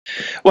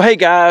Well, hey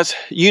guys,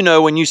 you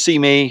know when you see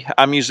me,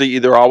 I'm usually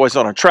either always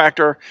on a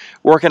tractor,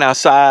 working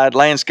outside,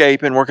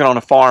 landscaping, working on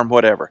a farm,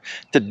 whatever.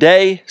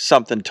 Today,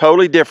 something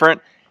totally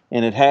different,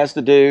 and it has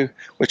to do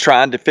with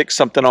trying to fix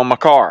something on my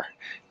car.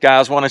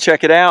 Guys want to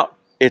check it out?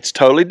 It's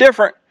totally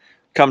different.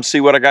 Come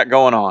see what I got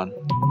going on.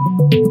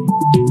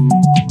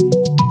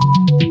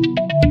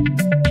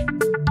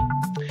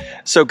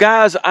 So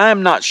guys,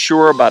 I'm not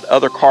sure about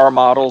other car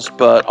models,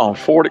 but on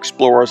Ford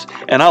Explorers,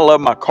 and I love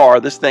my car,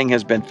 this thing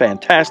has been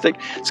fantastic.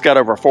 It's got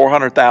over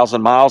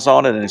 400,000 miles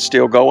on it and it's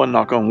still going,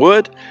 knock on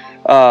wood.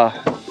 But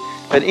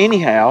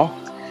anyhow,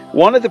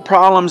 one of the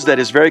problems that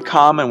is very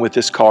common with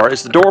this car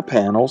is the door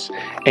panels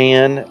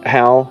and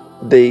how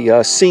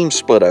the seams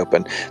split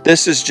open.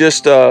 This is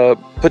just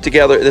put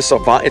together, it's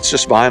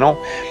just vinyl.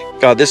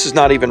 This is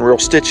not even real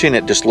stitching,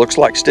 it just looks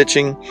like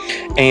stitching,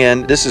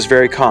 and this is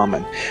very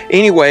common.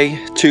 Anyway,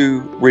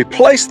 to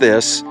replace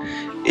this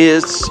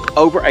is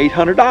over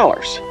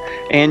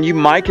 $800, and you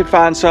might could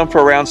find some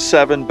for around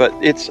 $700, but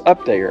it's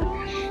up there.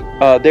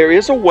 There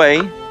is a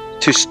way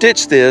to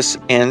stitch this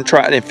and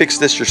try and fix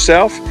this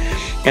yourself,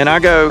 and I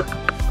go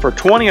for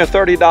 $20 or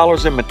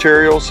 $30 in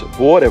materials.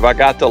 What have I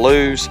got to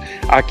lose?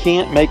 I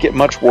can't make it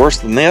much worse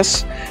than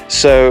this,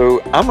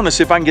 so I'm gonna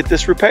see if I can get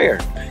this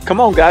repaired.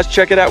 Come on guys,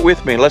 check it out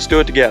with me. Let's do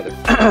it together.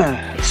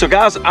 So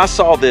guys, I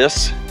saw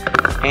this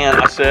and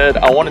I said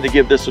I wanted to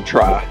give this a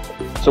try.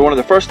 So one of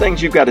the first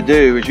things you've got to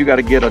do is you got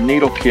to get a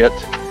needle kit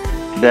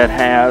that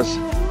has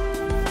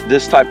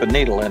this type of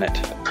needle in it,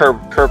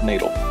 curved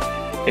needle.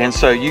 And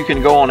so you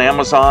can go on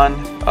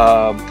Amazon.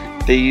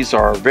 These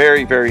are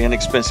very, very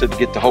inexpensive to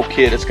get the whole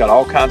kit. It's got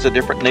all kinds of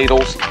different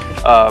needles,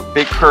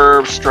 big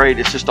curves, straight.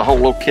 It's just a whole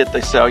little kit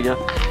they sell you.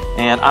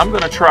 And I'm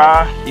going to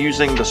try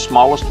using the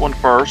smallest one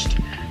first,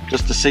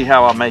 just to see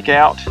how I make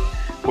out,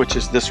 which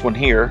is this one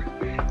here.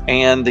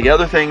 And the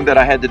other thing that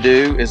I had to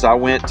do is I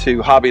went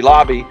to Hobby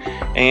Lobby,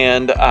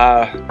 and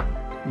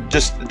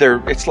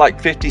it's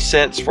like 50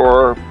 cents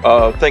for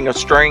a thing of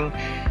string,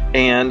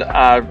 and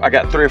I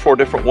got 3 or 4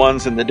 different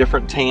ones in the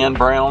different tan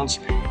browns,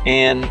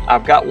 and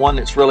I've got one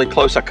that's really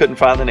close. I couldn't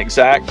find an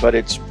exact, but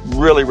it's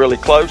really, really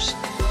close.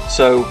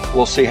 So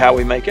we'll see how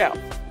we make out.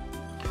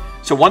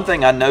 So one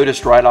thing I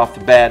noticed right off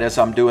the bat as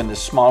I'm doing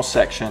this small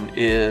section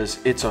is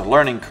it's a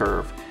learning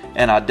curve.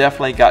 And I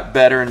definitely got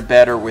better and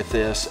better with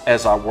this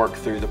as I worked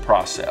through the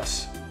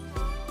process.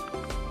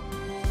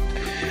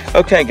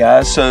 Okay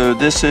guys, so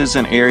this is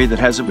an area that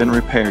hasn't been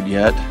repaired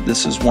yet.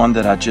 This is one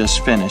that I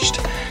just finished.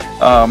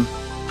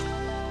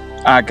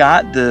 I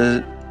got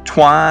the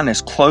twine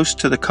as close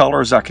to the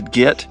color as I could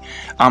get.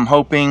 I'm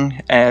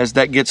hoping as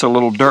that gets a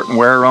little dirt and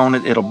wear on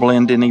it, it'll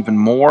blend in even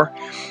more.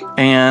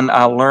 And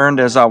I learned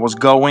as I was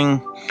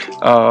going,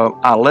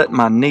 I let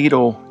my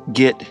needle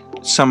get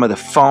some of the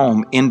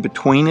foam in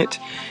between it,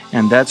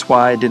 and that's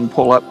why it didn't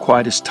pull up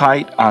quite as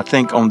tight. I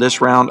think on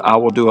this round I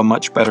will do a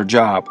much better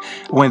job.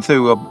 Went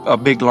through a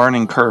big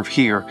learning curve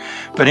here,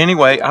 but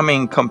anyway, I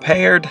mean,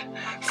 compared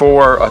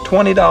for a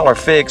 $20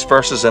 fix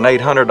versus an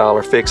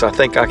 $800 fix, I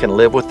think I can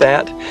live with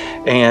that,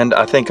 and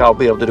I think I'll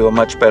be able to do a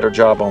much better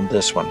job on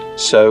this one.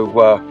 So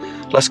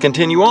let's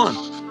continue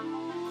on.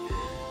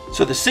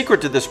 So the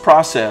secret to this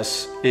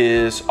process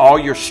is all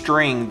your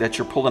string that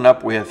you're pulling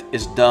up with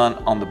is done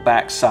on the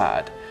back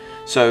side.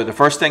 So the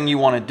first thing you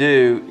want to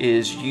do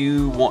is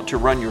you want to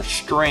run your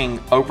string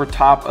over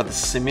top of the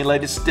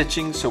simulated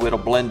stitching so it'll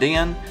blend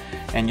in.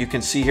 And you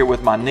can see here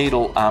with my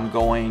needle, I'm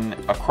going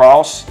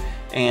across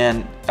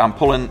and I'm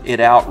pulling it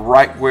out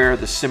right where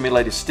the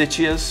simulated stitch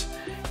is.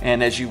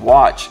 And as you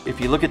watch, if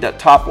you look at that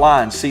top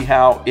line, see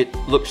how it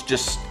looks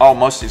just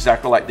almost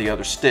exactly like the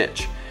other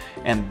stitch.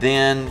 And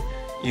then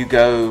you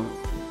go,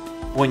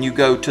 when you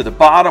go to the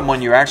bottom,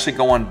 when you're actually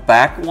going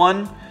back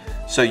one,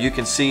 so you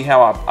can see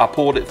how I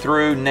pulled it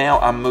through. Now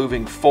I'm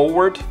moving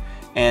forward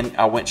and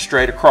I went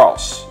straight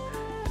across.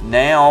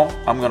 Now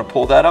I'm going to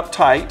pull that up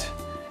tight,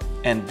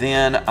 and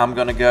then I'm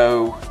going to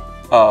go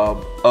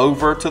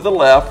over to the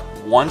left,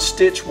 1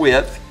 stitch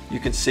width. You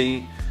can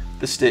see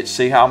the stitch.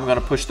 See how I'm going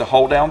to push the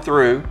hole down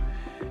through,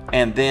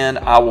 and then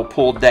I will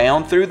pull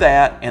down through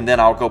that, and then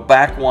I'll go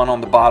back 1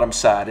 on the bottom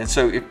side. And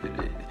so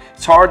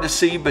it's hard to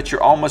see, but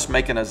you're almost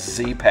making a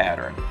Z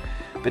pattern.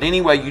 But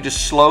anyway, you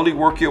just slowly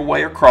work your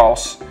way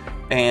across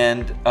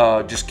and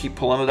just keep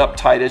pulling it up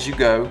tight as you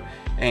go.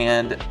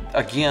 And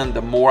again,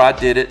 the more I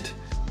did it,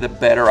 the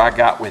better I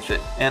got with it.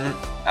 And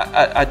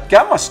I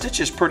got my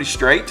stitches pretty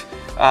straight.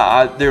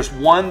 There's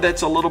one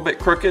that's a little bit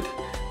crooked,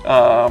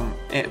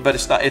 but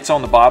it's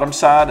on the bottom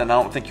side, and I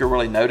don't think you'll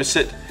really notice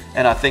it.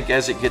 And I think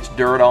as it gets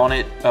dirt on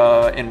it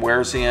and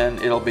wears in,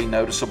 it'll be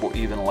noticeable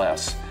even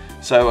less.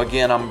 So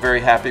again, I'm very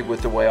happy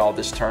with the way all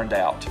this turned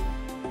out.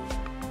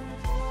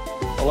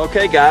 Well,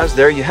 okay guys,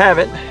 there you have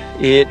it.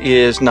 It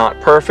is not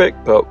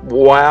perfect, but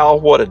wow,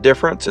 what a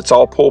difference. It's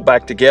all pulled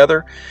back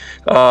together.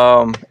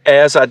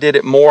 As I did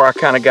it more, I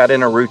kind of got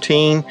in a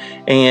routine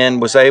and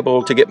was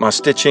able to get my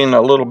stitching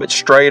a little bit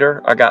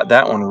straighter. I got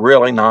that one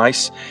really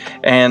nice.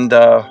 And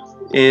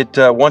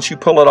once you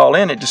pull it all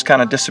in, it just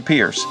kind of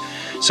disappears.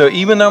 So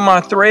even though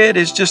my thread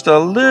is just a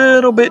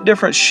little bit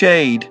different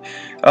shade,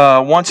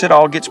 once it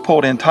all gets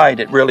pulled in tight,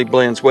 it really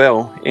blends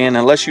well. And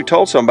unless you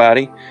told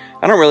somebody,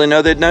 I don't really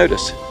know they'd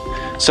notice.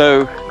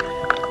 So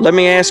let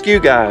me ask you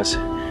guys,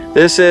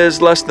 this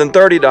is less than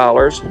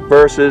 $30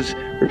 versus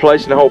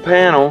replacing the whole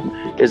panel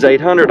is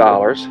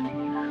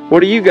 $800. What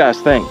do you guys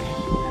think?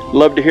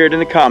 Love to hear it in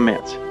the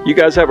comments. You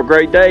guys have a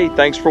great day.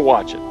 Thanks for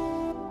watching.